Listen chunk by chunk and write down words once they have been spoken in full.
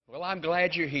Well, I'm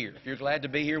glad you're here. If you're glad to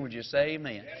be here, would you say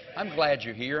amen? I'm glad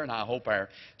you're here, and I hope our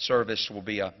service will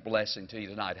be a blessing to you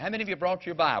tonight. How many of you brought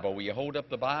your Bible? Will you hold up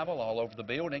the Bible all over the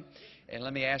building? And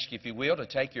let me ask you, if you will, to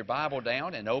take your Bible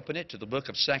down and open it to the book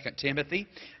of 2 Timothy,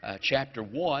 chapter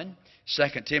 1. 2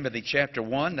 Timothy chapter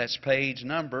 1, that's page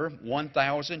number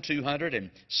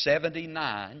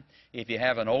 1279 if you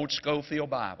have an old Schofield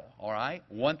Bible, all right?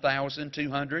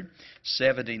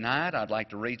 1279. I'd like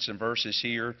to read some verses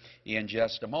here in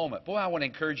just a moment. Boy, I want to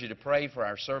encourage you to pray for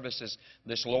our services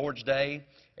this Lord's Day,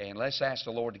 and let's ask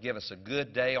the Lord to give us a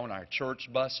good day on our church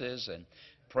buses, and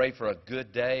pray for a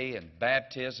good day and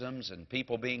baptisms and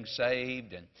people being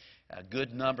saved and a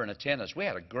good number in attendance. We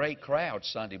had a great crowd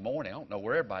Sunday morning. I don't know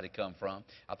where everybody come from.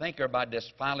 I think everybody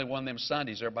just finally one of them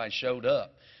Sundays, everybody showed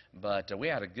up. But we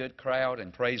had a good crowd,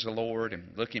 and praise the Lord,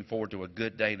 and looking forward to a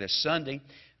good day this Sunday.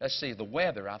 Let's see, the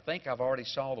weather. I think I've already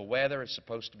saw the weather. It's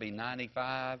supposed to be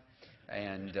 95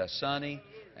 and sunny.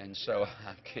 And so,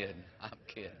 I'm kidding.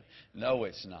 No,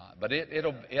 it's not. But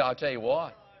I'll tell you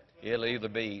what, it'll either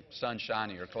be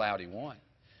sunshiny or cloudy one.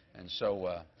 And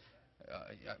so,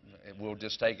 we'll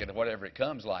just take it whatever it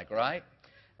comes like, right?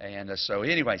 And so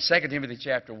anyway, 2 Timothy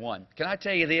chapter 1. Can I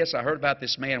tell you this? I heard about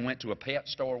this man went to a pet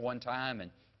store one time,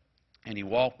 and he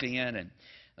walked in, and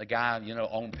the guy,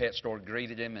 owned pet store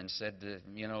greeted him and said,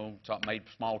 made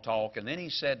small talk. And then he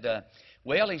said,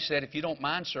 if you don't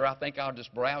mind, sir, I think I'll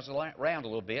just browse around a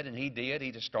little bit. And he did.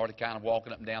 He just started kind of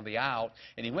walking up and down the aisle.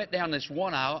 And he went down this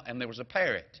one aisle, and there was a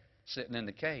parrot sitting in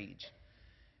the cage.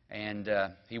 And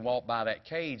he walked by that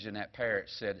cage, and that parrot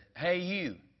said, "Hey,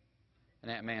 you."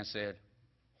 And that man said,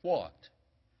 "What?"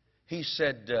 He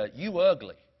said, "You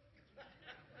ugly,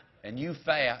 and you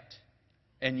fat,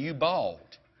 and you bald."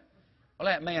 Well,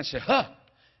 that man said, "Huh."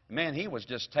 Man, he was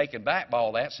just taken back by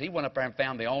all that. So he went up there and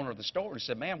found the owner of the store and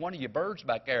said, "Man, one of your birds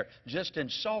back there just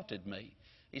insulted me.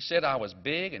 He said I was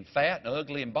big and fat and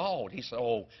ugly and bald." He said,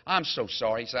 "Oh, I'm so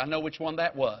sorry." He said, "I know which one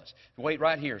that was. Wait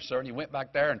right here, sir." And he went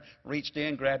back there and reached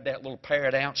in, grabbed that little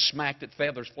parrot out, smacked it,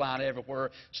 feathers flying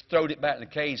everywhere, throwed it back in the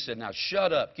cage, said, "Now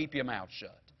shut up, keep your mouth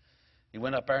shut." He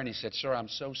went up there and he said, "Sir, I'm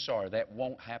so sorry. That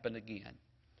won't happen again."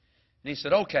 And he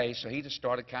said, "Okay." So he just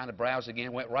started kind of browsing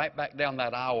again, went right back down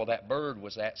that aisle where that bird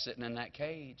was at, sitting in that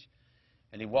cage.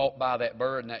 And he walked by that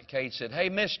bird in that cage, said, "Hey,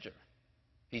 mister."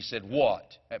 He said,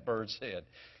 "What?" That bird said,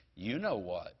 "You know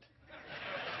what."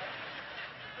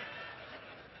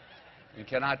 And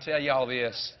can I tell y'all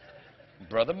this?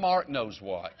 Brother Mark knows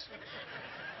what.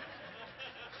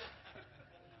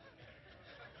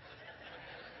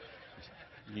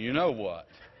 You know what.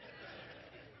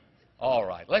 All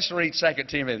right, let's read 2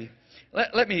 Timothy.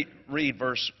 Let me read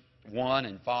verse 1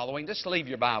 and following. Just leave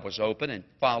your Bibles open and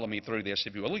follow me through this,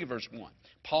 if you will. Look at verse 1.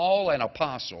 "Paul, an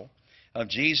apostle of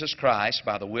Jesus Christ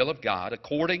by the will of God,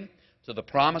 according to the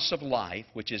promise of life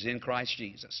which is in Christ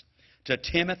Jesus, to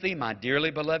Timothy, my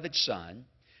dearly beloved son,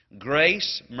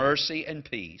 grace, mercy, and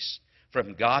peace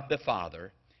from God the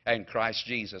Father and Christ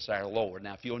Jesus our Lord."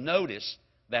 Now, if you'll notice,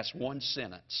 that's one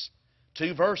sentence.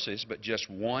 2 verses, but just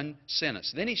one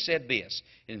sentence. Then he said this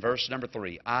in verse number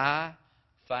 3, "I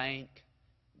thank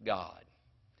God."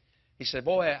 He said,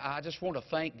 boy, I just want to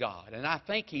thank God. And I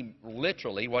think he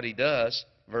literally, what he does,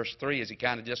 verse 3, is he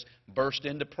kind of just burst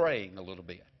into praying a little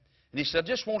bit. And he said, "I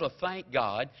just want to thank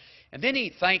God." And then he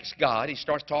thanks God. He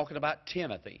starts talking about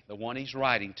Timothy, the one he's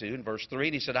writing to, in verse 3.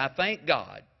 And he said, "I thank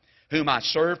God, whom I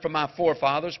served from my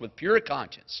forefathers with pure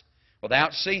conscience.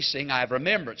 Without ceasing I have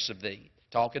remembrance of thee,"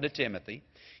 talking to Timothy,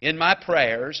 "in my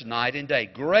prayers night and day,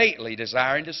 greatly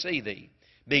desiring to see thee,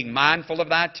 being mindful of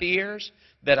thy tears,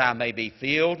 that I may be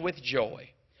filled with joy.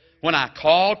 When I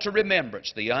call to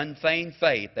remembrance the unfeigned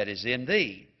faith that is in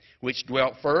thee, which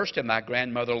dwelt first in thy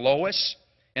grandmother Lois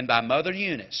and thy mother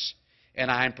Eunice, and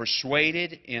I am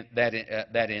persuaded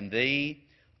that in thee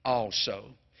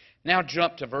also." Now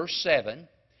jump to verse 7.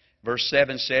 Verse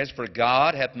 7 says, "For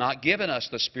God hath not given us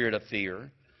the spirit of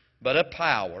fear, but of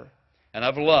power and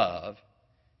of love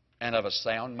and of a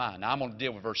sound mind." Now, I'm going to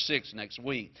deal with verse 6 next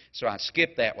week, so I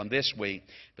skipped that one this week.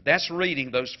 But that's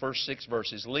reading those first 6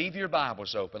 verses. Leave your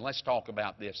Bibles open. Let's talk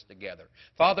about this together.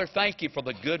 Father, thank you for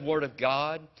the good Word of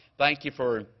God. Thank you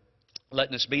for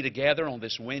letting us be together on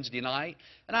this Wednesday night.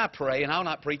 And I pray, and I'll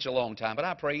not preach a long time, but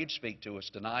I pray you'd speak to us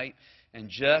tonight. And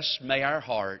just may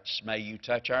you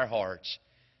touch our hearts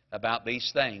about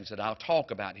these things that I'll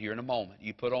talk about here in a moment.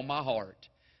 You put on my heart.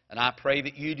 And I pray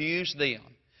that you'd use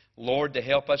them, Lord, to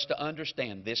help us to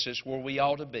understand this is where we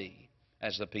ought to be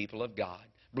as the people of God.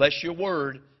 Bless your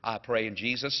word, I pray in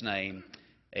Jesus' name.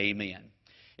 Amen.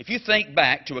 If you think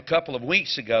back to a couple of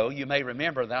weeks ago, you may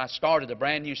remember that I started a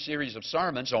brand new series of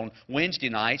sermons on Wednesday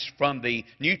nights from the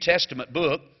New Testament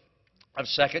book of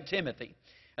 2 Timothy.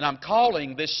 And I'm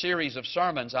calling this series of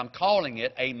sermons, I'm calling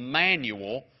it a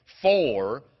manual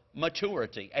for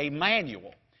maturity. A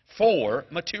manual for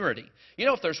maturity. You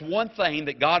know, if there's one thing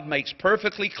that God makes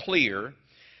perfectly clear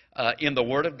in the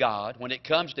Word of God when it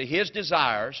comes to His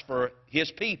desires for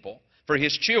His people, for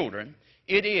His children,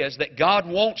 it is that God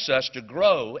wants us to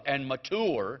grow and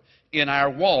mature in our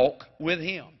walk with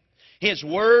Him. His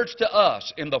words to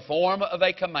us in the form of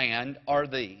a command are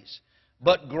these: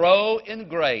 but grow in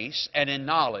grace and in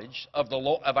knowledge of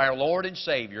our Lord and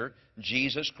Savior,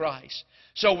 Jesus Christ.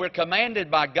 So we're commanded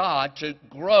by God to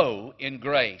grow in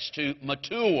grace, to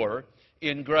mature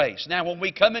in grace. Now, when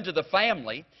we come into the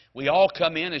family, we all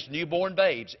come in as newborn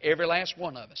babes, every last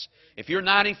one of us. If you're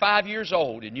 95 years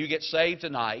old and you get saved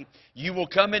tonight, you will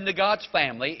come into God's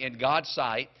family in God's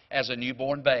sight as a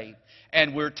newborn babe.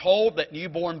 And we're told that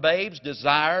newborn babes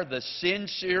desire the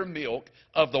sincere milk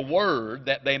of the Word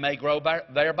that they may grow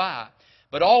thereby.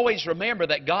 But always remember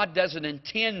that God doesn't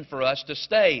intend for us to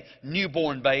stay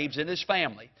newborn babes in His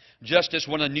family. Just as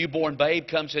when a newborn babe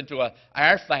comes into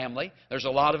our family, there's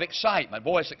a lot of excitement.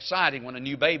 Boy, it's exciting when a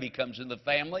new baby comes in the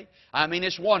family. I mean,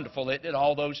 it's wonderful, isn't it?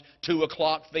 All those 2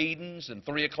 o'clock feedings and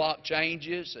 3 o'clock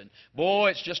changes. And boy,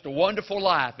 it's just a wonderful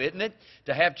life, isn't it?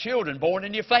 To have children born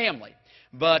in your family.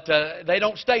 But they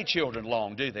don't stay children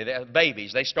long, do they? They're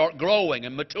babies. They start growing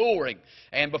and maturing.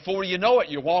 And before you know it,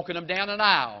 you're walking them down an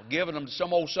aisle, giving them to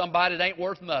some old somebody that ain't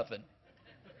worth nothing.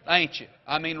 Ain't you?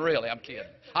 I mean, really, I'm kidding.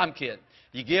 I'm kidding.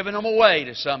 You're giving them away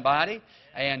to somebody,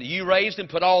 and you raised them,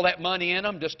 put all that money in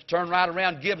them just to turn right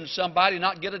around, give them to somebody,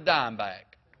 not get a dime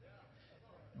back.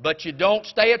 But you don't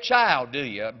stay a child, do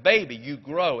you? A baby, you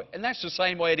grow. And that's the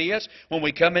same way it is when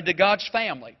we come into God's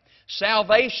family.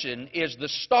 Salvation is the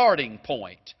starting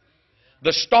point.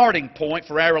 The starting point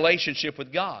for our relationship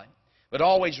with God. But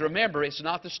always remember, it's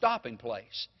not the stopping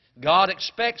place. God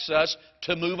expects us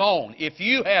to move on. If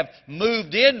you have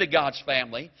moved into God's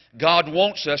family, God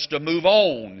wants us to move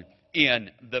on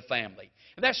in the family.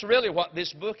 And that's really what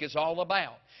this book is all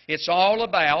about. It's all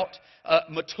about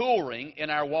maturing in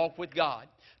our walk with God.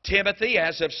 Timothy,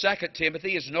 as of 2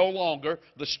 Timothy, is no longer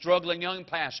the struggling young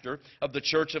pastor of the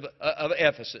church of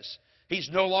Ephesus. He's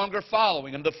no longer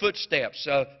following in the footsteps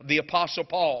of the Apostle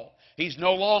Paul. He's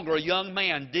no longer a young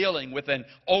man dealing with an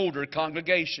older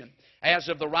congregation. As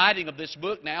of the writing of this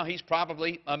book now, he's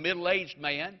probably a middle-aged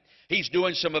man. He's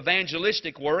doing some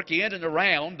evangelistic work in and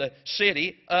around the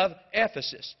city of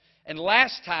Ephesus. And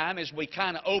last time, as we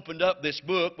kind of opened up this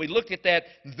book, we looked at that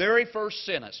very first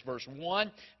sentence, verse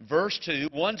 1, verse 2,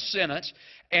 one sentence,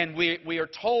 and we are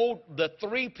told the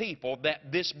 3 people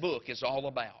that this book is all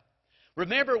about.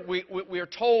 Remember, we are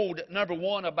told, number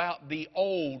 1, about the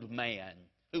old man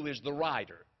who is the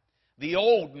writer. The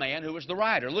old man who is the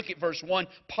writer. Look at verse 1,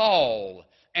 Paul,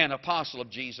 an apostle of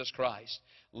Jesus Christ.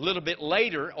 A little bit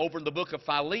later, over in the book of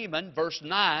Philemon, verse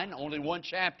 9, only one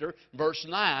chapter, verse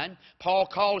 9, Paul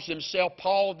calls himself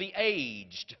Paul the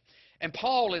Aged. And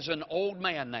Paul is an old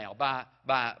man now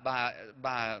by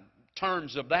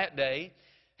terms of that day.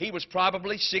 He was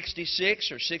probably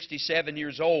 66 or 67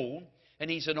 years old, and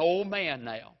he's an old man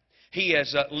now. He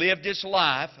has lived his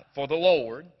life for the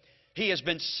Lord. He has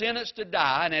been sentenced to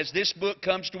die, and as this book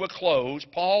comes to a close,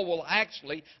 Paul will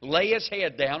actually lay his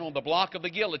head down on the block of the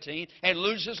guillotine and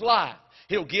lose his life.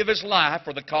 He'll give his life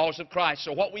for the cause of Christ.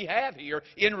 So what we have here,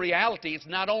 in reality, it's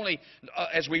not only,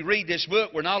 as we read this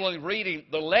book, we're not only reading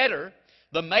the letter,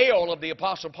 the mail of the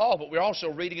Apostle Paul, but we're also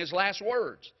reading his last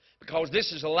words. Because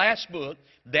this is the last book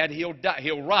that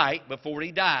he'll write before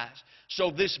he dies.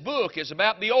 So this book is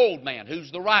about the old man,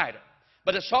 who's the writer.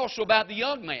 But it's also about the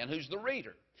young man, who's the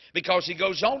reader. Because he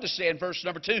goes on to say in verse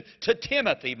number 2, to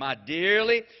Timothy, my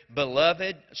dearly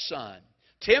beloved son.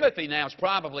 Timothy now is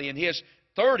probably in his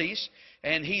 30s,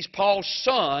 and he's Paul's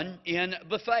son in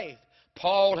the faith.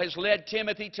 Paul has led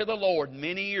Timothy to the Lord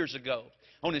many years ago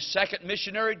on his second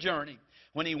missionary journey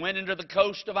when he went into the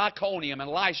coast of Iconium and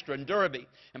Lystra and Derbe.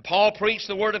 And Paul preached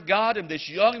the Word of God, and this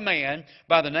young man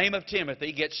by the name of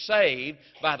Timothy gets saved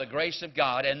by the grace of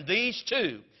God. And these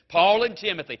two, Paul and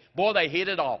Timothy, boy, they hit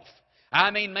it off. I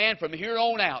mean, man, from here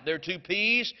on out, they're 2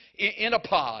 peas in a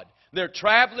pod. They're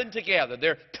traveling together.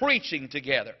 They're preaching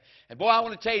together. And boy, I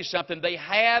want to tell you something. They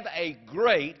have a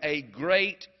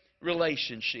great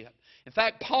relationship. In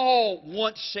fact, Paul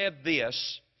once said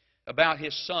this about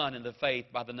his son in the faith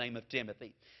by the name of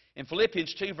Timothy. In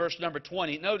Philippians 2, verse number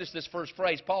 20, notice this first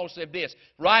phrase. Paul said this,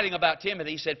 writing about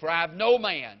Timothy, he said, for I have no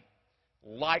man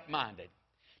like-minded.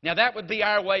 Now, that would be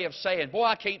our way of saying, boy,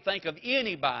 I can't think of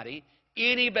anybody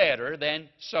any better than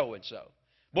so-and-so.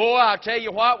 Boy, I'll tell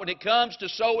you what, when it comes to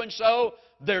so-and-so,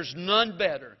 there's none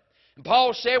better. And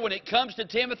Paul said, when it comes to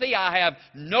Timothy, I have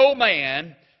no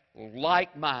man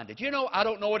like-minded. You know, I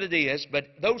don't know what it is, but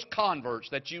those converts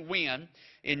that you win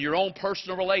in your own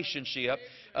personal relationship,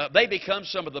 they become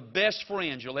some of the best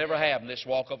friends you'll ever have in this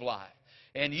walk of life.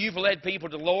 And you've led people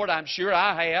to the Lord, I'm sure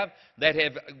I have, that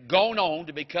have gone on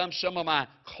to become some of my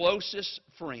closest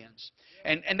friends.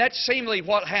 And that's seemingly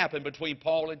what happened between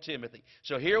Paul and Timothy.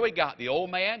 So here we got the old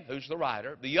man, who's the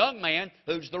writer, the young man,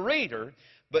 who's the reader,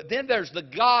 but then there's the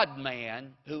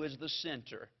God-man, who is the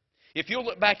center. If you'll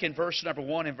look back in verse number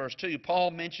 1 and verse 2,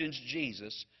 Paul mentions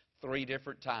Jesus 3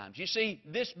 different times. You see,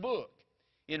 this book,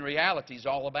 in reality, is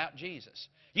all about Jesus.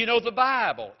 You know, the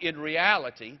Bible, in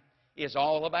reality, is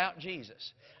all about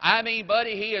Jesus. I mean,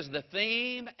 buddy, He is the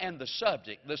theme and the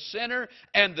subject, the center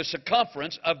and the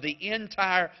circumference of the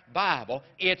entire Bible.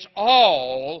 It's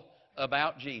all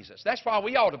about Jesus. That's why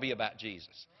we ought to be about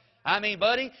Jesus. I mean,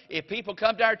 buddy, if people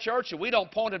come to our church and we don't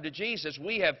point them to Jesus,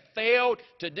 we have failed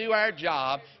to do our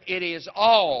job. It is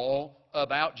all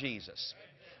about Jesus.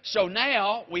 So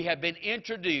now we have been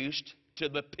introduced to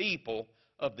the people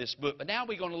of this book. But now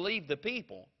we're going to leave the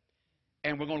people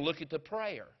and we're going to look at the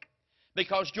prayer.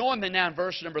 Because join me now in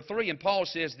verse number 3, and Paul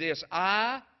says this,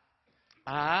 I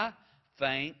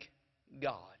thank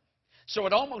God. So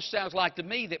it almost sounds like to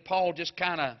me that Paul just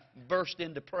kind of burst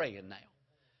into praying now.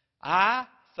 I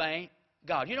thank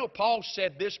God. You know, Paul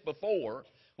said this before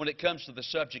when it comes to the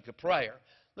subject of prayer.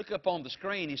 Look up on the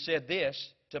screen. He said this,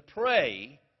 to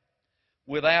pray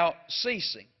without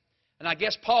ceasing. And I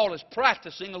guess Paul is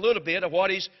practicing a little bit of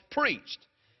what he's preached.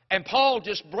 And Paul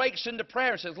just breaks into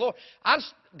prayer and says, Lord,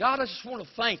 God, I just want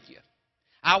to thank You.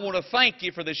 I want to thank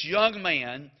You for this young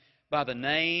man by the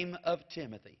name of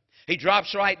Timothy. He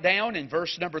drops right down in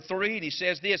verse number 3 and he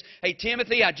says this, hey,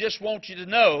 Timothy, I just want you to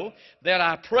know that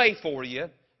I pray for you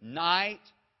night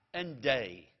and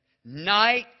day.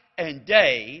 Night and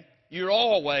day, you're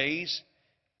always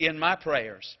in my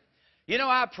prayers. You know,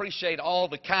 I appreciate all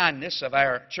the kindness of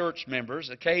our church members.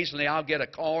 Occasionally I'll get a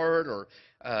card or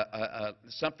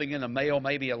something in the mail,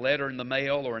 maybe a letter in the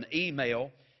mail or an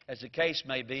email, as the case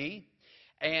may be.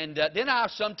 And then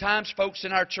sometimes folks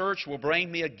in our church will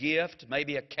bring me a gift,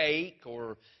 maybe a cake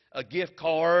or a gift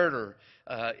card or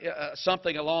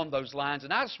something along those lines.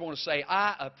 And I just want to say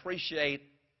I appreciate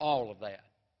all of that.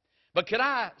 But could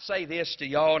I say this to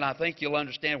y'all, and I think you'll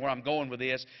understand where I'm going with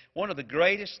this. One of the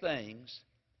greatest things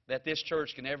that this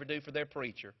church can ever do for their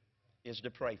preacher is to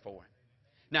pray for him.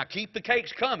 Now, keep the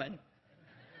cakes coming,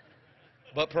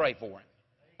 but pray for him.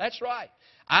 That's right.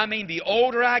 I mean, the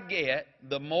older I get,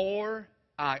 the more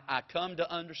I come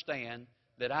to understand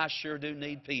that I sure do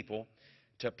need people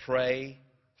to pray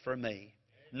for me.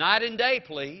 Night and day,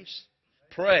 please,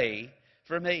 pray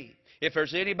for me. If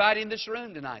there's anybody in this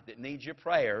room tonight that needs your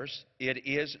prayers, it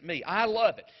is me. I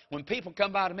love it. When people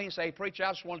come by to me and say, hey, preacher,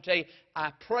 I just want to tell you,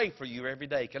 I pray for you every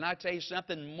day. Can I tell you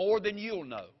something more than you'll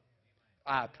know?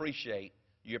 I appreciate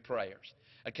your prayers.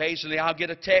 Occasionally I'll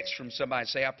get a text from somebody and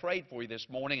say, I prayed for you this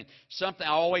morning. And I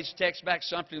always text back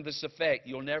something to this effect.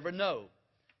 You'll never know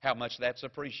how much that's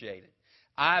appreciated.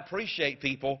 I appreciate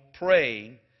people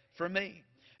praying for me.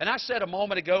 And I said a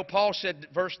moment ago, Paul said,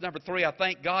 verse number 3, I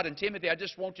thank God. And Timothy, I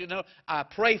just want you to know, I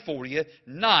pray for you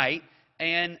night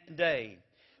and day.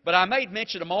 But I made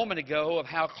mention a moment ago of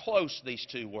how close these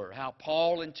two were, how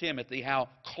Paul and Timothy, how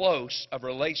close of a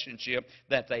relationship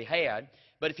that they had.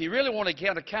 But if you really want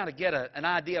to kind of get an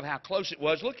idea of how close it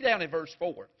was, look down in verse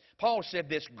 4. Paul said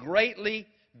this, greatly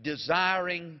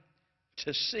desiring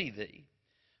to see thee.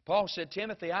 Paul said,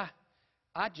 Timothy, I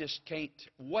just can't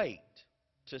wait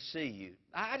to see you.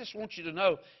 I just want you to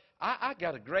know, I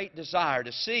got a great desire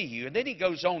to see you. And then he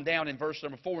goes on down in verse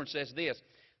number 4 and says this,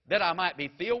 that I might be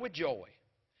filled with joy.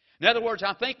 In other words,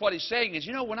 I think what he's saying is,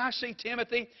 you know, when I see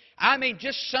Timothy, I mean,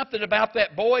 just something about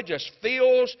that boy just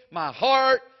fills my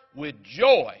heart with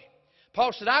joy.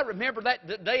 Paul said, I remember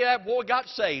the day that boy got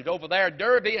saved over there in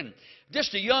Derby, and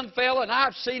just a young fella, and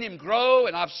I've seen him grow,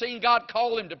 and I've seen God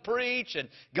call him to preach, and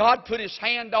God put His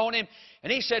hand on him.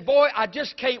 And he said, boy, I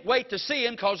just can't wait to see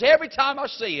him, because every time I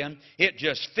see him, it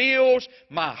just fills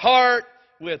my heart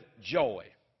with joy.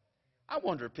 I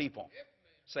wonder if people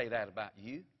say that about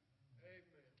you.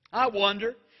 I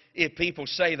wonder if people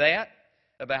say that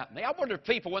about me. I wonder if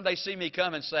people, when they see me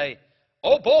come and say,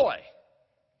 oh boy,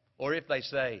 or if they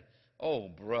say, oh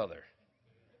brother.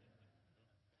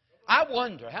 I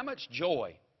wonder how much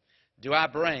joy do I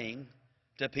bring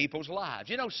to people's lives.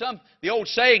 You know, the old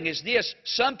saying is this,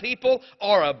 some people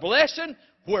are a blessing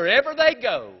wherever they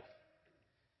go,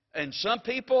 and some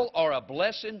people are a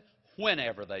blessing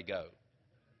whenever they go.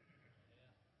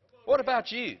 What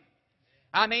about you?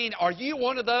 I mean, are you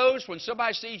one of those when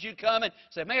somebody sees you coming,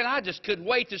 say, man, I just couldn't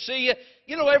wait to see you?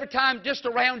 You know, every time just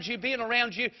around you, being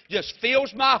around you, just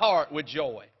fills my heart with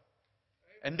joy.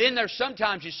 And then there's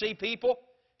sometimes you see people,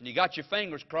 and you got your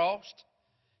fingers crossed.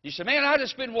 You say, man, I've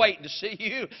just been waiting to see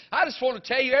you. I just want to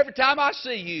tell you, every time I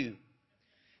see you,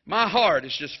 my heart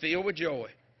is just filled with joy.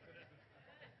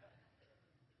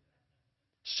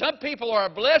 Some people are a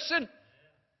blessing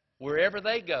wherever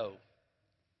they go.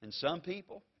 And some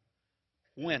people,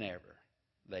 whenever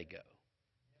they go.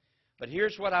 But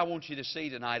here's what I want you to see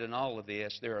tonight in all of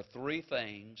this. There are three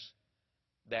things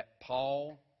that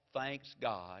Paul thanks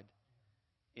God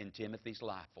in Timothy's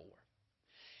life for.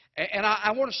 And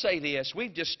I want to say this.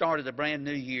 We've just started a brand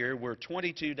new year. We're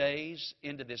 22 days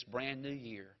into this brand new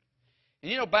year.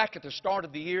 And you know, back at the start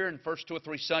of the year, in the first 2 or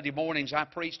 3 Sunday mornings, I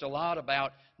preached a lot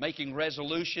about making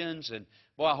resolutions. And,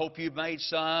 boy, I hope you've made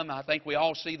some. I think we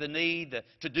all see the need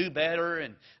to do better.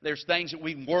 And there's things that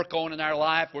we can work on in our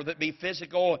life, whether it be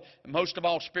physical, and most of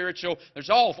all spiritual.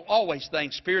 There's always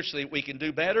things spiritually that we can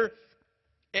do better.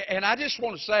 And I just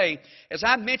want to say, as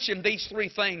I mentioned these three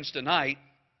things tonight,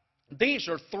 these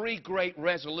are three great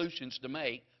resolutions to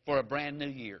make for a brand new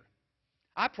year.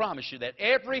 I promise you that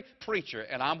every preacher,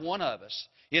 and I'm one of us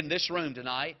in this room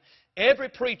tonight, every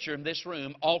preacher in this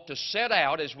room ought to set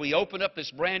out as we open up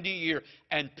this brand new year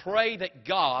and pray that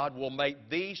God will make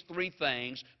these three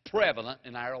things prevalent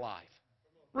in our life.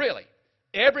 Really.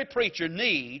 Every preacher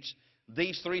needs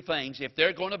these three things if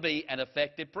they're going to be an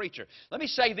effective preacher. Let me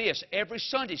say this. Every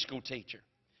Sunday school teacher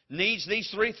needs these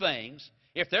three things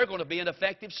if they're going to be an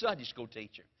effective Sunday school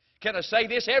teacher. Can I say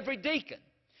this? Every deacon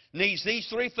needs these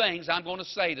three things I'm going to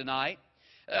say tonight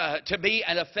to be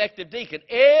an effective deacon.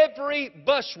 Every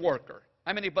bus worker,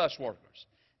 how many bus workers?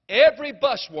 Every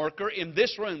bus worker in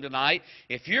this room tonight,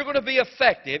 if you're going to be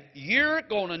effective, you're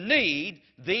going to need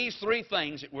these three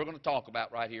things that we're going to talk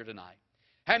about right here tonight.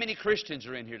 How many Christians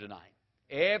are in here tonight?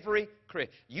 Every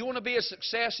Christian. You want to be a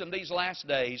success in these last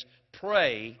days,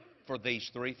 pray for these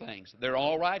three things. They're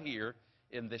all right here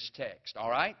in this text, all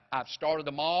right? I've started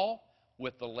them all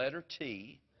with the letter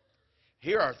T.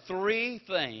 Here are three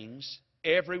things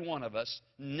every one of us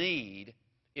need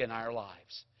in our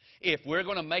lives. If we're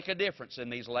going to make a difference in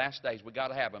these last days, we've got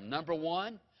to have them. Number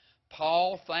one,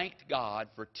 Paul thanked God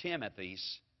for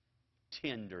Timothy's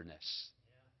tenderness.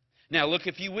 Now look,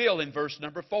 if you will, in verse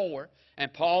number 4,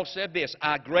 and Paul said this,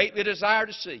 I greatly desire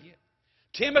to see you.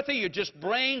 Timothy, you just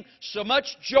bring so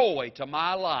much joy to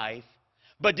my life.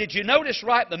 But did you notice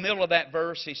right in the middle of that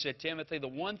verse, he said, Timothy, the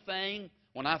one thing,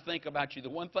 when I think about you, the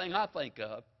one thing I think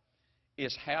of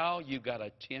is how you've got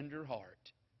a tender heart.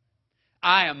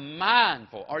 I am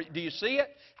mindful. Do you see it?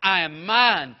 I am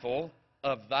mindful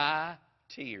of thy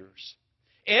tears.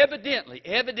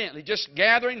 Evidently, just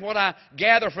gathering what I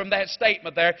gather from that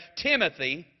statement there,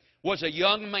 Timothy was a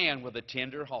young man with a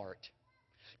tender heart.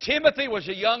 Timothy was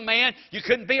a young man. You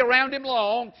couldn't be around him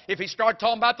long if he started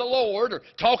talking about the Lord or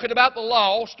talking about the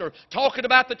lost or talking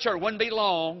about the church. It wouldn't be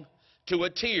long to a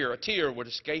tear. A tear would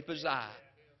escape his eye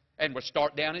and would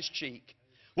start down his cheek.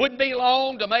 Wouldn't be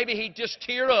long to maybe he'd just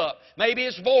tear up. Maybe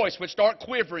his voice would start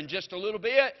quivering just a little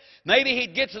bit. Maybe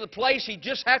he'd get to the place he'd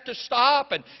just have to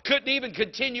stop and couldn't even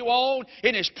continue on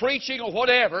in his preaching or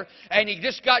whatever. And he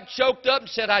just got choked up and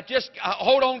said,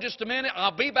 hold on just a minute,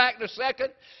 I'll be back in a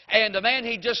second. And the man,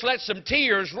 he just let some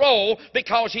tears roll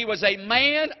because he was a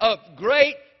man of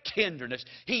great tenderness.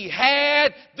 He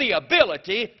had the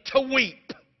ability to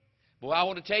weep. Boy, I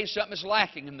want to tell you something that's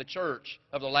lacking in the church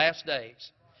of the last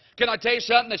days. Can I tell you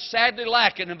something that's sadly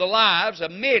lacking in the lives of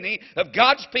many of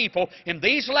God's people in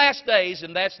these last days,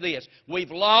 and that's this. We've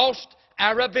lost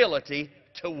our ability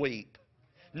to weep.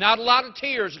 Not a lot of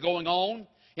tears going on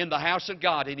in the house of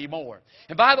God anymore.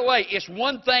 And by the way, it's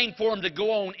one thing for them to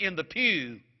go on in the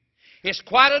pew. It's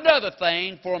quite another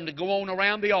thing for them to go on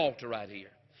around the altar right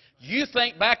here. You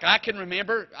think back, I can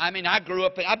remember, I grew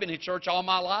up, I've been in church all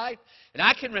my life, and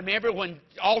I can remember when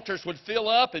altars would fill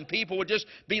up and people would just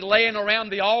be laying around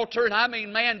the altar,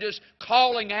 and just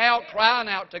calling out, crying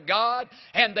out to God,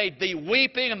 and they'd be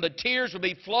weeping and the tears would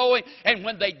be flowing, and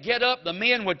when they'd get up, the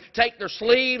men would take their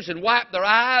sleeves and wipe their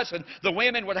eyes, and the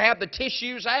women would have the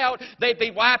tissues out, they'd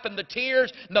be wiping the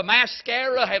tears, the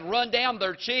mascara had run down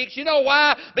their cheeks. You know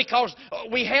why? Because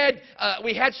we had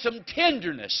some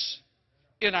tenderness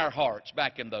in our hearts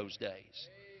back in those days.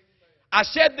 I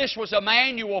said this was a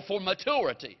manual for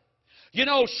maturity. You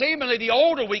know, seemingly the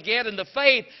older we get in the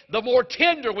faith, the more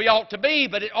tender we ought to be,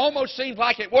 but it almost seems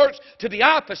like it works to the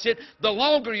opposite. The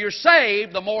longer you're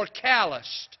saved, the more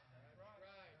calloused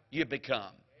you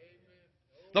become.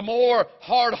 The more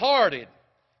hard-hearted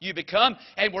You become,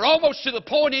 and we're almost to the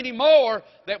point anymore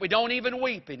that we don't even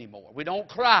weep anymore. We don't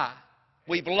cry.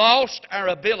 We've lost our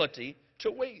ability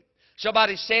to weep.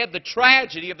 Somebody said the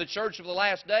tragedy of the church of the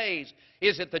last days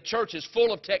is that the church is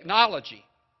full of technology,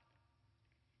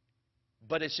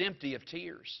 but it's empty of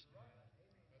tears.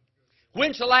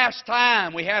 When's the last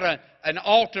time we had an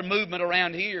altar movement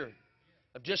around here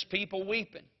of just people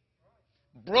weeping,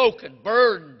 broken,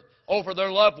 burdened over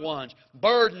their loved ones,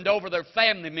 burdened over their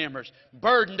family members,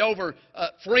 burdened over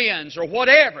friends or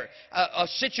whatever, a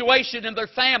situation in their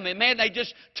family? Man, they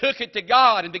just took it to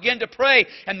God and began to pray.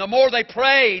 And the more they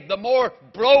prayed, the more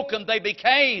broken they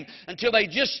became until they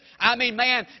just,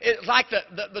 it's like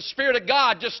the Spirit of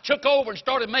God just took over and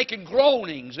started making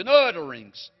groanings and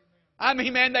utterings.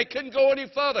 They couldn't go any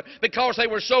further because they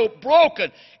were so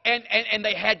broken. And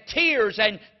they had tears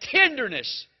and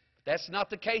tenderness. That's not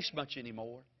the case much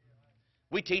anymore.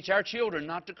 We teach our children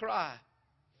not to cry.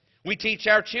 We teach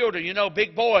our children,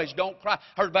 big boys don't cry.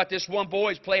 Heard about this one boy,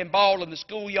 he's playing ball in the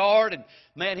schoolyard, and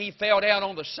man, he fell down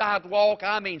on the sidewalk.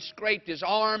 Scraped his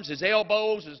arms, his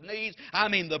elbows, his knees.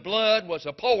 The blood was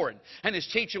a-pouring. And his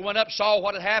teacher went up, saw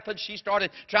what had happened. She started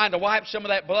trying to wipe some of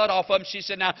that blood off of him. She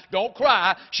said, "Now, don't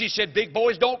cry." She said, "Big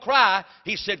boys don't cry."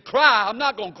 He said, "Cry? I'm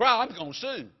not going to cry. I'm going to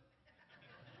sue."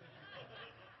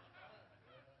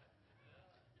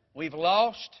 We've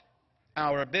lost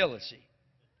our ability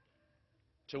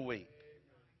to weep.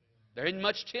 There isn't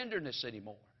much tenderness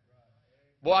anymore.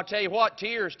 Boy, I'll tell you what,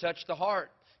 tears touch the heart.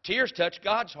 Tears touch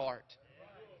God's heart.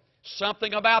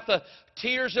 Something about the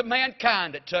tears of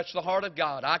mankind that touch the heart of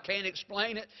God. I can't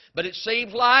explain it, but it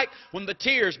seems like when the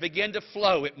tears begin to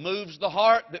flow, it moves the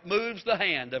heart that moves the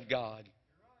hand of God.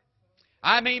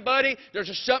 Buddy, there's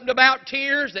just something about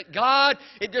tears that God,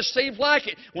 it just seems like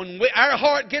it. When our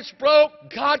heart gets broke,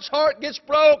 God's heart gets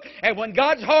broke. And when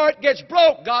God's heart gets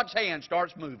broke, God's hand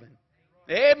starts moving.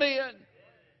 Amen.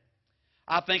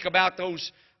 I think about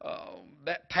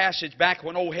that passage back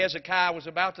when old Hezekiah was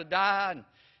about to die. And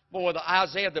boy,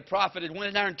 Isaiah the prophet had went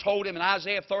in there and told him in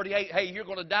Isaiah 38, "Hey, you're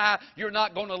going to die. You're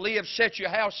not going to live. Set your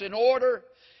house in order."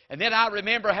 And then I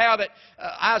remember how that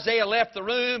Isaiah left the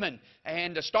room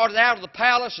and started out of the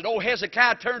palace, and old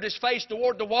Hezekiah turned his face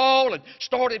toward the wall and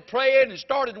started praying and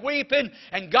started weeping.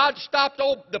 And God stopped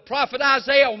the prophet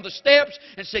Isaiah on the steps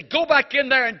and said, "Go back in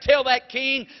there and tell that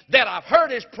king that I've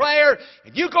heard his prayer.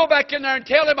 And you go back in there and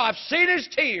tell him I've seen his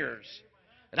tears.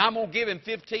 And I'm going to give him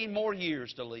 15 more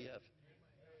years to live."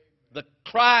 The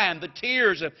crying, the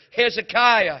tears of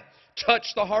Hezekiah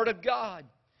touched the heart of God.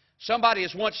 Somebody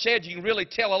has once said you can really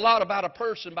tell a lot about a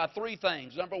person by three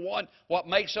things. Number one, what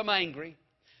makes them angry.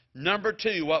 Number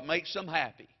two, what makes them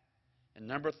happy. And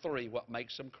number three, what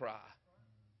makes them cry.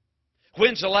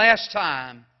 When's the last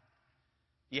time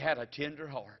you had a tender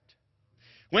heart?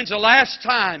 When's the last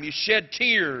time you shed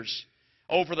tears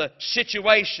over the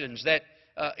situations that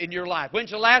in your life?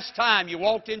 When's the last time you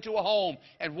walked into a home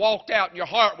and walked out and your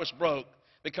heart was broke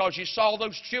because you saw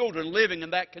those children living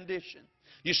in that condition?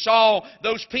 You saw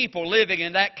those people living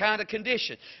in that kind of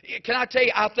condition. Can I tell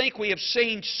you, I think we have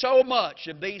seen so much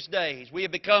in these days. We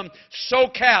have become so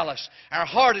callous. Our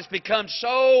heart has become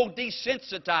so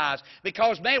desensitized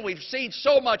because, man, we've seen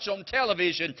so much on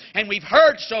television and we've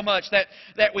heard so much that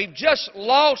we've just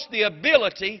lost the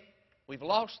ability,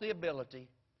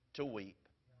 to weep.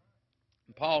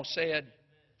 And Paul said,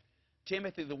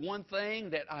 "Timothy, the one thing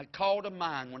that I call to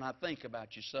mind when I think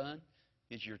about you, son,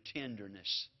 is your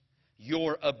tenderness.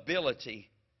 Your ability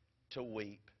to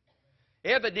weep."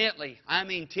 Evidently,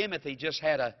 Timothy just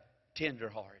had a tender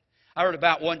heart. I heard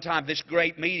about one time this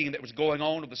great meeting that was going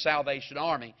on with the Salvation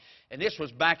Army. And this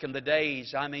was back in the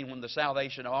days, when the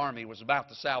Salvation Army was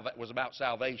about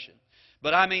salvation.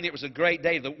 But it was a great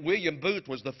day. William Booth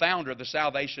was the founder of the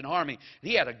Salvation Army.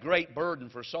 He had a great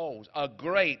burden for souls,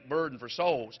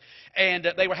 And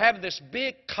they were having this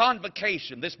big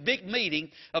convocation, this big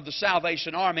meeting of the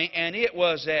Salvation Army, and it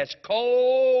was as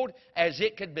cold as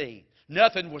it could be.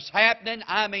 Nothing was happening.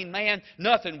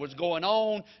 Nothing was going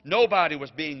on. Nobody was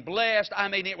being blessed.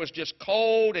 It was just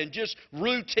cold and just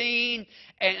routine.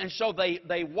 And so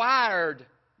they wired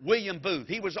William Booth.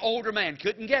 He was an older man,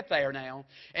 couldn't get there now.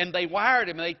 And they wired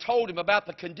him and they told him about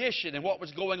the condition and what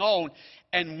was going on.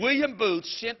 And William Booth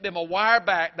sent them a wire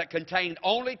back that contained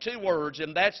only two words,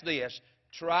 and that's this: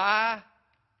 try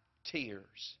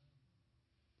tears.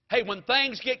 Hey, when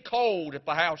things get cold at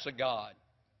the house of God,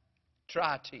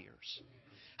 try tears.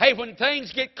 Hey, when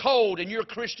things get cold in your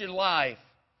Christian life,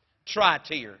 try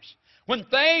tears. When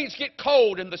things get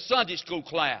cold in the Sunday school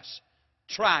class,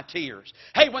 try tears.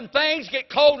 Hey, when things get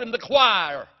cold in the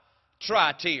choir,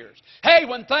 try tears. Hey,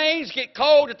 when things get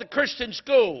cold at the Christian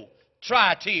school,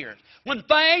 try tears. When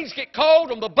things get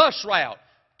cold on the bus route,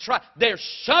 there's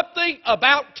something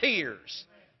about tears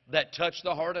that touch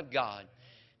the heart of God.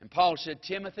 And Paul said,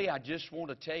 Timothy, I just want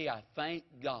to tell you, I thank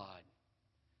God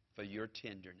for your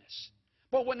tenderness.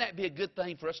 Well, wouldn't that be a good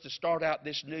thing for us to start out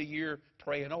this new year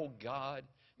praying, oh God,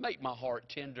 make my heart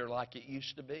tender like it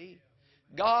used to be.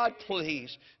 God,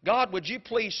 please. God, would you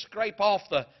please scrape off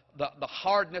the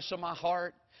hardness of my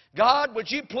heart? God, would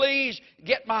you please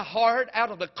get my heart out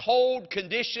of the cold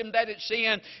condition that it's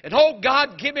in? And oh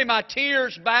God, give me my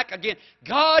tears back again.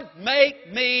 God, make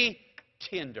me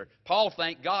tender. Paul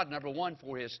thanked God, number one,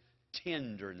 for His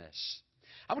tenderness.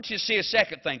 I want you to see a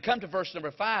second thing. Come to verse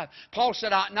number 5. Paul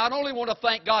said, I not only want to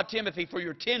thank God, Timothy, for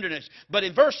your tenderness, but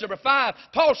in verse number 5,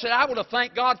 Paul said, I want to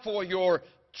thank God for your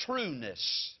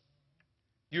trueness.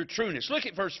 Your trueness. Look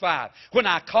at verse 5. When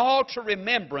I call to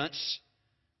remembrance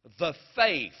the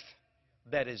faith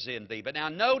that is in thee. But now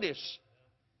notice,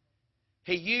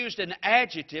 he used an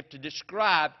adjective to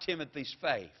describe Timothy's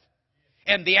faith.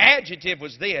 And the adjective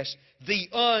was this, the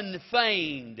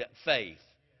unfeigned faith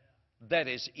that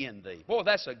is in thee. Boy,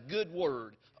 that's a good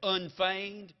word,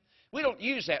 unfeigned. We don't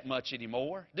use that much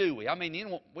anymore, do we? I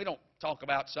mean, we don't talk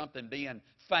about something being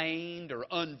feigned or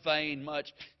unfeigned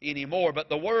much anymore. But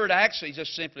the word actually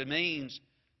just simply means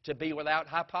to be without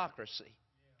hypocrisy.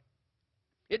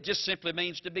 It just simply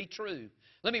means to be true.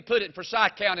 Let me put it in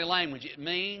Forsyth County language. It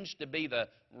means to be the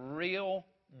real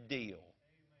deal.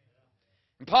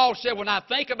 And Paul said, when I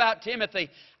think about Timothy,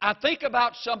 I think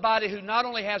about somebody who not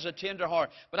only has a tender heart,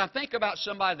 but I think about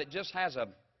somebody that just has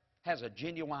a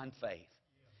genuine faith.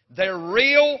 They're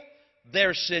real,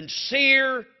 they're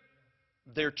sincere,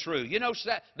 they're true. You know,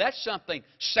 that's something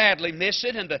sadly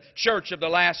missing in the church of the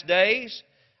last days.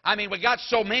 I mean, we got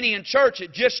so many in church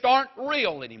that just aren't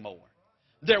real anymore.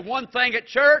 They're one thing at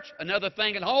church, another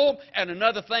thing at home, and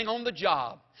another thing on the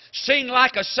job. Sing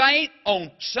like a saint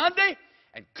on Sunday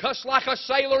and cuss like a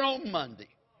sailor on Monday.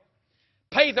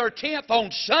 Pay their 10th on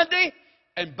Sunday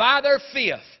and buy their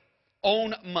 5th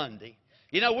on Monday.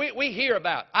 You know, we hear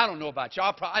about, I don't know about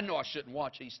y'all, I know I shouldn't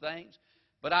watch these things,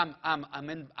 but I'm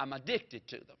addicted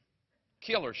to them.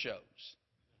 Killer shows.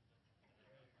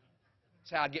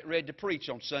 That's how I get ready to preach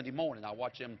on Sunday morning. I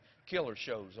watch them killer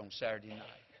shows on Saturday night.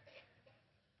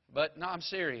 But, no, I'm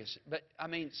serious. But, I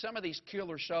mean, some of these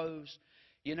killer shows,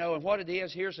 you know, and what it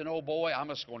is, here's an old boy. I'm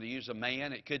just going to use a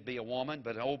man. It could be a woman,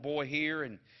 but an old boy here.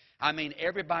 And, I mean,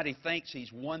 everybody thinks he's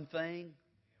one thing.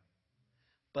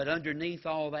 But underneath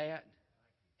all that,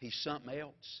 he's something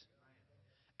else.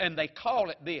 And they call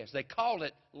it this. They call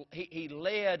it, he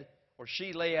led or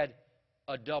she led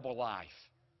a double life.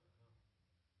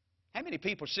 How many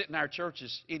people sit in our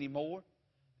churches anymore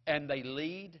and they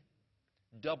lead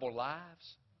double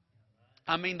lives?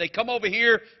 I mean, they come over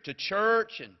here to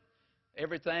church and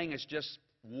everything is just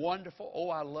wonderful. Oh,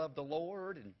 I love the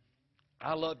Lord and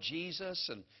I love Jesus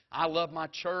and I love my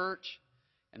church.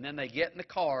 And then they get in the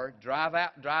car, drive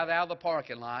out of the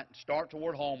parking lot, start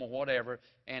toward home or whatever,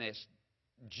 and it's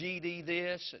GD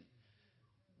this and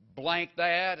blank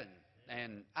that.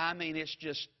 And I mean, it's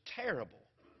just terrible.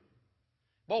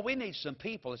 Boy, we need some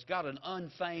people that's got an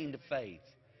unfeigned faith.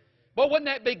 Well, wouldn't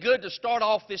that be good to start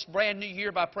off this brand new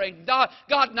year by praying, God,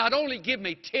 not only give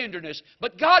me tenderness,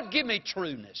 but God, give me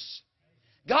trueness.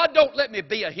 God, don't let me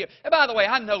be a hypocrite. And by the way,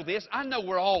 I know this. I know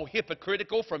we're all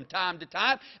hypocritical from time to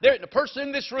time. There isn't a person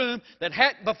in this room that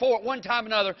hadn't before at one time or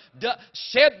another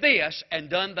said this and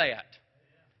done that.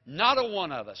 Not a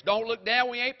one of us. Don't look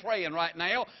down. We ain't praying right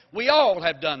now. We all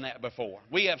have done that before.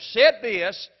 We have said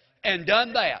this and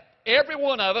done that. Every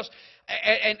one of us.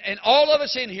 And all of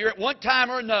us in here at one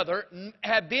time or another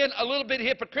have been a little bit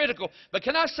hypocritical. But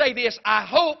can I say this? I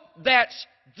hope that's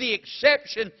the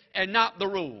exception and not the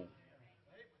rule.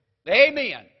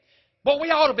 Amen. But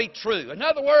we ought to be true. In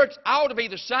other words, I ought to be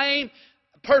the same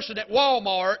person at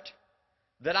Walmart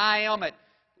that I am at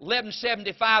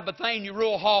 1175 Bethania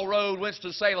Rural Hall Road,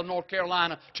 Winston-Salem, North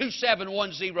Carolina,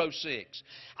 27106.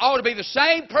 I ought to be the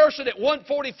same person at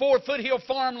 144 Foothill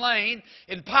Farm Lane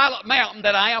in Pilot Mountain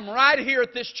that I am right here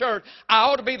at this church. I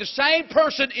ought to be the same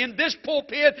person in this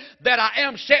pulpit that I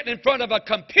am sitting in front of a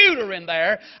computer in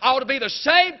there. I ought to be the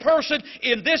same person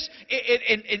in this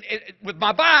with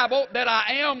my Bible that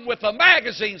I am with a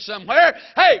magazine somewhere.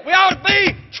 Hey, we ought to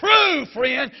be true,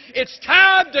 friend. It's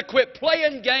time to quit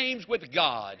playing games with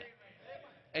God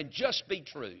and just be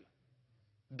true.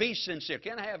 Be sincere.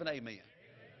 Can I have an amen?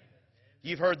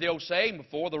 You've heard the old saying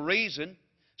before, the reason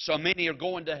so many are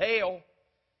going to hell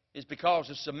is because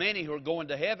there's so many who are going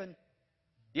to heaven.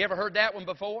 You ever heard that one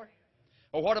before?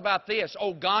 Or what about this?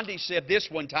 Old Gandhi said this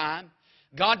one time,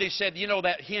 Gandhi said, you know,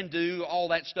 that Hindu, all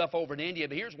that stuff over in India,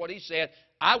 but here's what he said: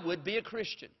 I would be a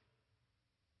Christian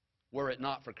were it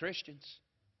not for Christians.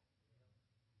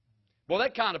 Well,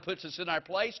 that kind of puts us in our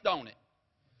place, don't it?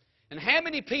 And how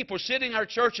many people sit in our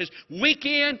churches week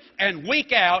in and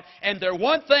week out, and they're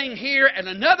one thing here and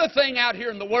another thing out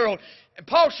here in the world. And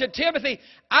Paul said, Timothy,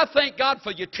 I thank God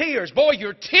for your tears. Boy,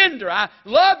 you're tender. I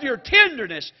love your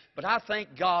tenderness. But I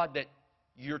thank God that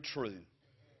you're true.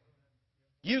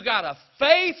 You got a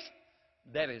faith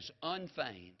that is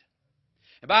unfeigned.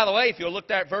 And by the way, if you'll look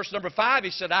there at verse number 5,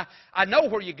 he said, I know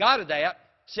where you got it at.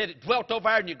 He said it dwelt over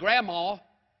there in your grandma,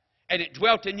 and it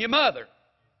dwelt in your mother.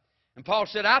 And Paul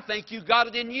said, I think you got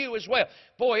it in you as well.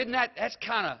 Boy, that's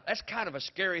kind of a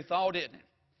scary thought, isn't it?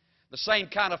 The same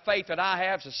kind of faith that I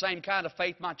have is the same kind of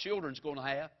faith my children's going to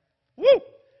have. Woo!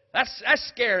 That's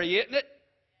scary, isn't it?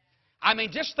 I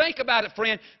mean, just think about it,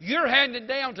 friend. You're handing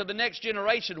down to the next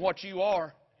generation what you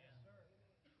are.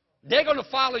 They're going to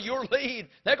follow your lead.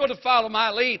 They're going to follow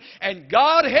my lead. And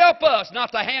God help us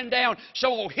not to hand down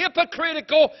so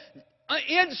hypocritical,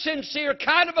 insincere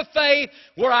kind of a faith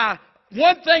where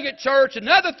one thing at church,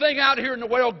 another thing out here in the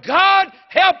world. God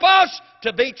help us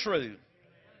to be true,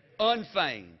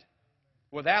 unfeigned,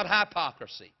 without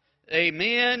hypocrisy.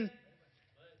 Amen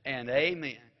and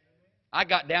amen. I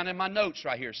got down in my notes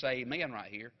right here, say amen right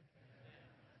here.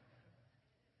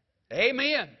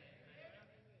 Amen.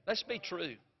 Let's be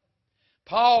true.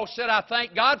 Paul said, I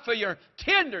thank God for your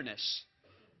tenderness.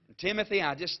 And Timothy,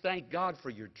 I just thank God for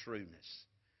your trueness.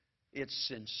 It's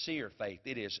sincere faith.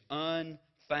 It is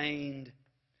unfeigned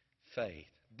faith.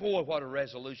 Boy, what a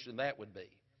resolution that would be.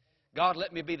 God,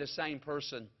 let me be the same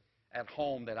person at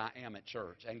home that I am at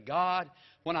church. And God,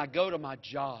 when I go to my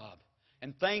job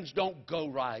and things don't go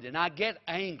right and I get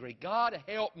angry, God,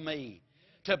 help me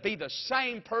to be the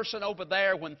same person over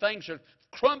there when things are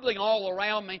crumbling all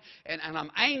around me and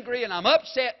I'm angry and I'm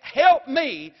upset. Help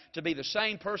me to be the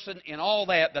same person in all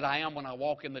that I am when I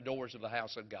walk in the doors of the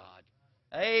house of God.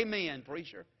 Amen,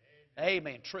 preacher.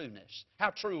 Amen. Trueness.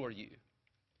 How true are you?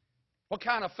 What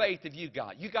kind of faith have you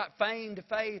got? You got feigned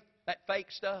faith? That fake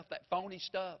stuff, that phony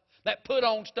stuff, that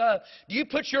put-on stuff. Do you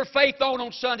put your faith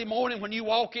on Sunday morning when you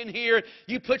walk in here?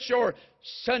 You put your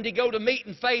Sunday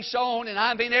go-to-meeting face on, and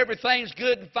I mean everything's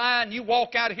good and fine. You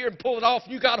walk out of here and pull it off,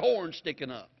 and you got horns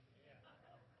sticking up.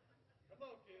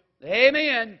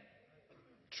 Amen.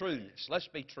 Trueness. Let's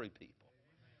be true people.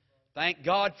 Thank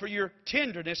God for your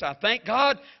tenderness. I thank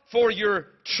God for your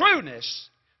trueness.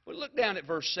 Well, look down at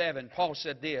verse 7. Paul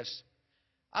said this,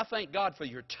 I thank God for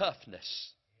your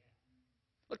toughness.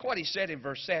 Look what he said in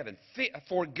verse 7.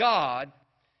 For God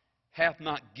hath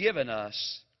not given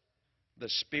us the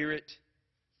spirit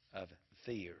of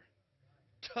fear.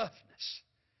 Toughness.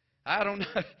 I don't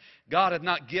know. God hath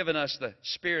not given us the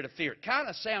spirit of fear. It kind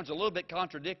of sounds a little bit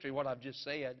contradictory what I've just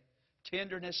said.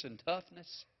 Tenderness and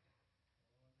toughness.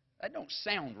 That don't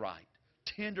sound right.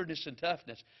 Tenderness and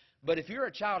toughness. But if you're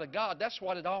a child of God, that's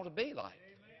what it ought to be like.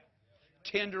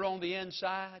 Tender on the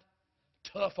inside,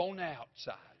 tough on the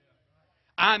outside.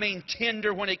 I mean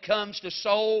tender when it comes to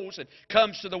souls and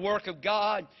comes to the work of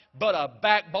God, but a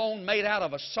backbone made out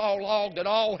of a saw log that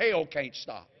all hell can't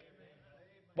stop.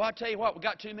 Well, I tell you what, we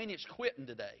got too many that's quitting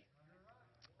today.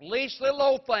 Least little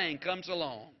old thing comes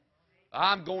along.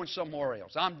 I'm going somewhere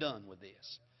else. I'm done with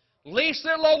this. Least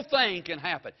little old thing can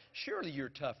happen. Surely you're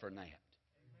tougher than that.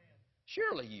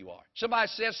 Surely you are. Somebody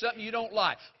says something you don't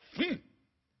like.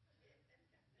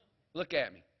 Look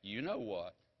at me. You know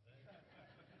what?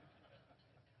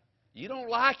 You don't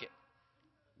like it.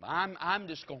 I'm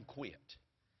just going to quit.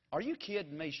 Are you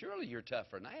kidding me? Surely you're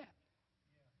tougher than that.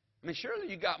 I mean, surely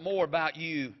you got more about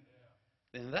you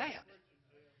than that.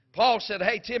 Paul said,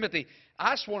 hey, Timothy,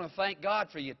 I just want to thank God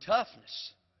for your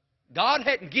toughness. God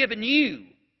hadn't given you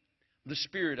the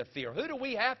spirit of fear. Who do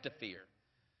we have to fear?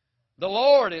 The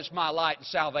Lord is my light and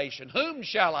salvation. Whom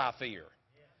shall I fear?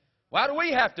 Why do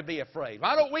we have to be afraid?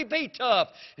 Why don't we be tough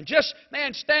and just,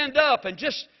 stand up and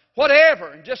just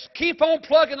whatever and just keep on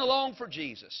plugging along for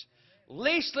Jesus?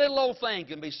 Least little old thing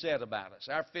can be said about us.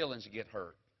 Our feelings get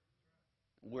hurt.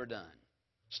 We're done.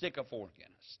 Stick a fork in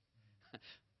us.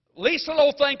 Least little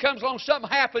old thing comes along, something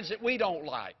happens that we don't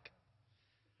like.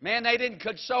 Man, they didn't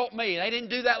consult me. They didn't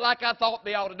do that like I thought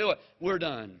they ought to do it. We're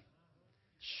done.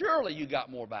 Surely you got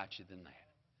more about you than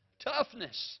that.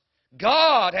 Toughness.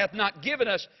 God hath not given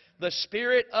us the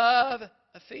spirit of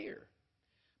fear.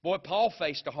 Boy, Paul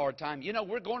faced a hard time. You know,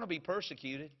 we're going to be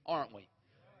persecuted, aren't we?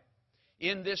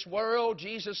 In this world,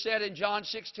 Jesus said in John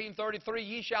 16:33,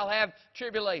 ye shall have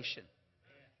tribulation.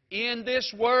 In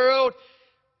this world,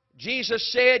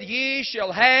 Jesus said, "Ye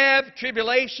shall have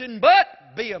tribulation,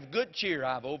 but be of good cheer.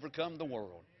 I've overcome the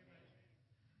world."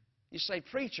 You say,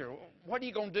 "Preacher, what are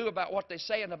you going to do about what they're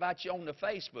saying about you on the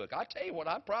Facebook?" I tell you what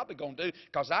I'm probably going to do,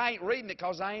 because I ain't reading it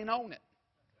because I ain't on it.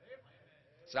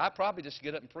 So I'll probably just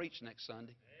get up and preach next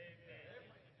Sunday.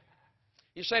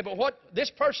 You say, "But what, this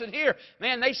person here,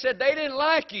 man, they said they didn't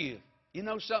like you." You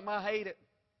know something? I hate it.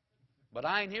 But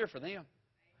I ain't here for them.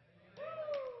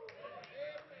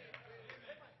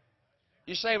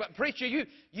 You say, "But preacher,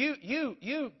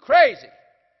 you crazy."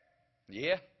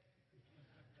 Yeah.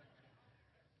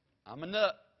 I'm a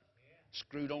nut.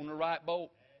 Screwed on the right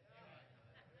bolt.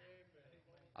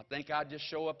 I think I'd just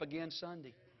show up again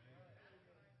Sunday.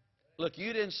 Look,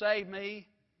 you didn't save me,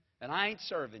 and I ain't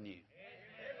serving you.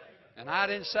 And I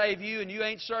didn't save you, and you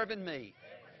ain't serving me.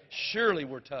 Surely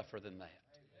we're tougher than that.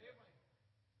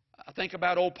 I think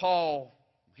about old Paul.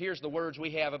 Here's the words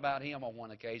we have about him on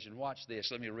one occasion. Watch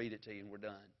this. Let me read it to you, and we're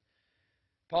done.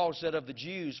 Paul said, "Of the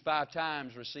Jews, 5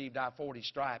 times received I 40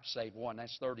 stripes, save one."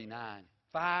 That's 39.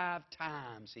 5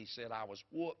 times, he said, I was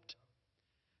whooped.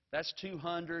 That's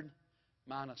 200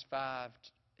 minus 5.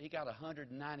 He got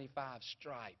 195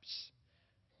 stripes.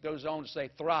 Goes on to say,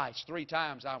 thrice, 3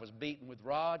 times I was beaten with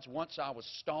rods. Once I was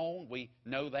stoned. We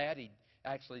know that. He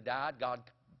actually died. God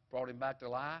brought him back to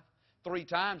life. 3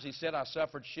 times, he said, I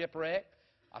suffered shipwreck.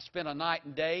 I spent a night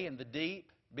and day in the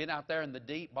deep. Been out there in the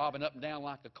deep, bobbing up and down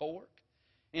like a cork.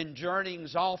 In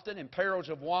journeyings often, in perils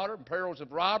of water, in perils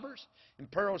of robbers, in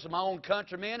perils of my own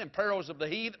countrymen, in perils of the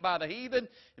heathen, by the heathen,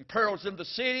 in perils in the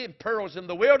city, in perils in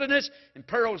the wilderness, in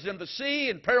perils in the sea,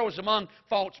 in perils among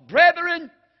false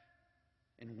brethren,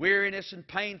 in weariness and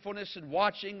painfulness and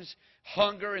watchings,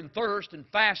 hunger and thirst and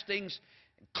fastings,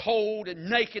 and cold and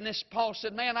nakedness. Paul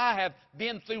said, man, I have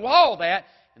been through all that.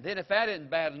 And then if that isn't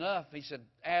bad enough, he said,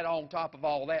 add on top of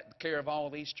all that the care of all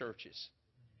these churches.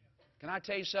 Can I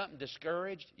tell you something?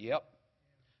 Discouraged? Yep.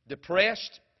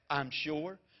 Depressed? I'm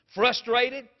sure.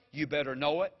 Frustrated? You better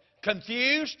know it.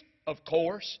 Confused? Of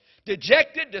course.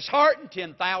 Dejected? Disheartened?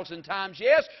 10,000 times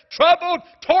yes. Troubled?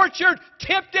 Tortured?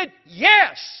 Tempted?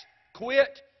 Yes.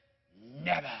 Quit?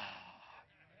 Never.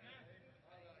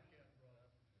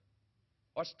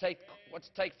 What's it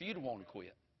take for you to want to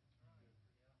quit?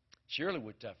 Surely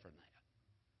we're tougher than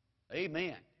that.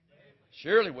 Amen.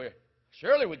 Surely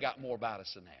we got more about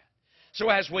us than that. So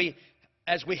as we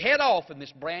head off in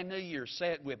this brand new year,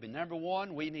 say it with me. Number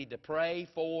 1, we need to pray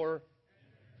for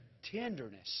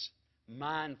tenderness,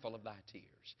 mindful of thy tears.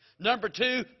 Number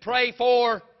 2, pray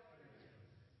for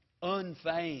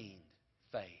unfeigned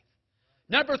faith.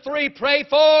 Number 3, pray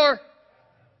for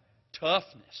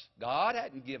toughness. God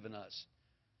hadn't given us.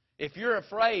 If you're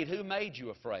afraid, who made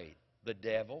you afraid? The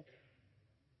devil.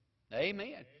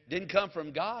 Amen. Didn't come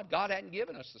from God. God hadn't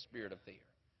given us the spirit of fear.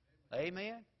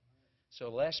 Amen. So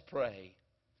let's pray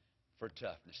for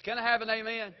toughness. Can I have an amen?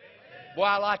 Amen. Boy,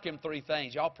 I like them 3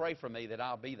 things. Y'all pray for me that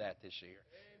I'll be that this year.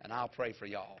 And I'll pray for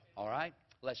y'all. All right?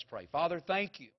 Let's pray. Father, thank you.